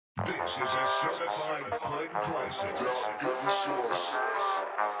This is a certified hood classic. Get the source.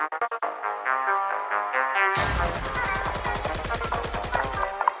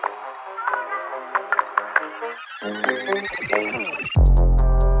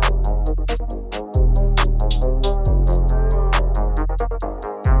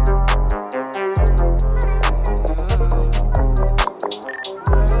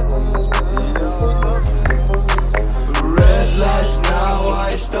 Redlights, now I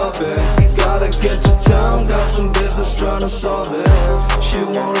ain't stopping. Gotta get to town, got some business tryna solve it. She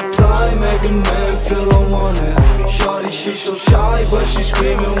won't reply, make a man feel unwanted. Shorty, she so shy, but she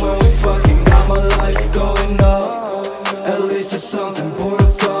screaming when we fucking. Got my life going up, at least it's something. Pour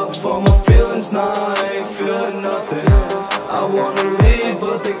a cup for my feelings, now I ain't feeling nothing. I wanna leave,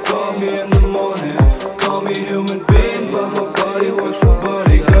 but they call me in the morning. Call me human being, but my body works for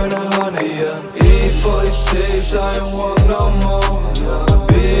body. Gonna honey, yeah. E46, I ain't walk no more.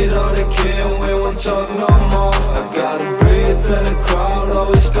 Beat on the kid, we won't talk no more. I gotta breathe in the crowd,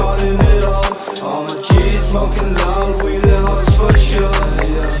 always calling it all. All my G's smoking loud, we the hoes for sure,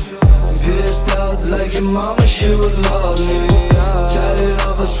 yeah. Pissed out like your mama, she would love me. Tatted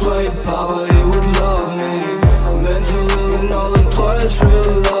up, I swear your papa, he would love me. Mental ill and all employers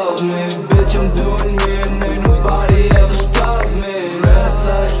really love me. Bitch, I'm doing me and ain't nobody ever stop me. Red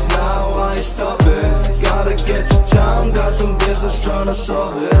lights, now I ain't stopping. Gotta get to town, got some business tryna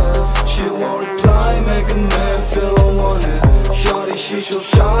solve it. She won't reply, make a man feel unwanted. Shorty, she so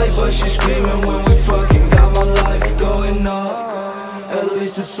shy, but she screaming when we fucking. Got my life going off, at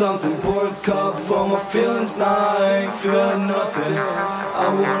least it's something. Pour a cup for my feelings, now I ain't feeling nothing. I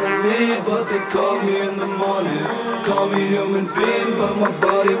wanna leave, but they call me in the morning. Call me human being, but my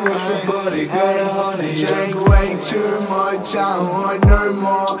body works for body. Got a honey, Drank way too much, I want no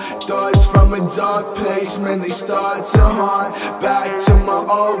more. Thoughts from a dark place, man, they start to haunt. Back to my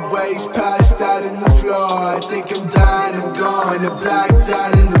old ways, passed out in the floor. I think I'm dying, I'm gone. The black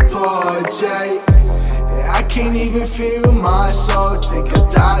died in the porch, I can't even feel my soul. Think I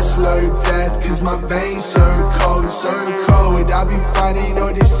die slow death, cause my veins so cold, so cold. I be finding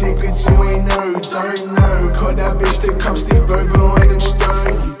all these secrets you ain't know, don't know. Call that bitch to come sleep over when I'm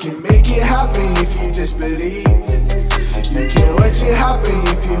stoned. You can make it happen if you just believe. You can watch it happen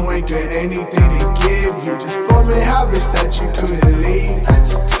if you ain't got anything to give. You just forming habits that you couldn't leave.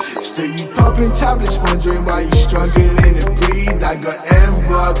 Still you popping tablets, wondering why you struggling to breathe. I got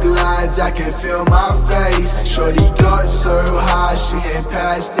M-rock lines, I can feel my face. Shorty got so high, she ain't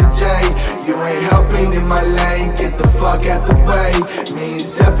past the J. You ain't helping in my lane, get the fuck out the way. Me and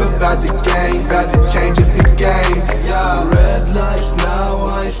Zeparr about the game, about to change up the game, yeah. Red lights, now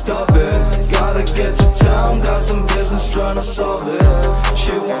I ain't stopping. Gotta get to town, got some business tryna solve it.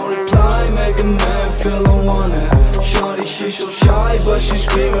 She won't reply, make a man feel unwanted. Shorty, she so shy, but she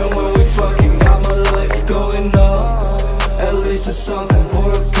screaming when we fucking. Got my life going up, at least it's something.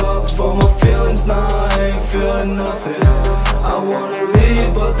 Pour a cup for my feelings, now I ain't feeling nothing. I wanna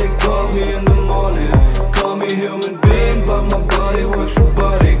leave, but they call me in the morning. Call me human being, but my body works for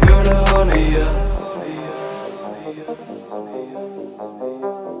body.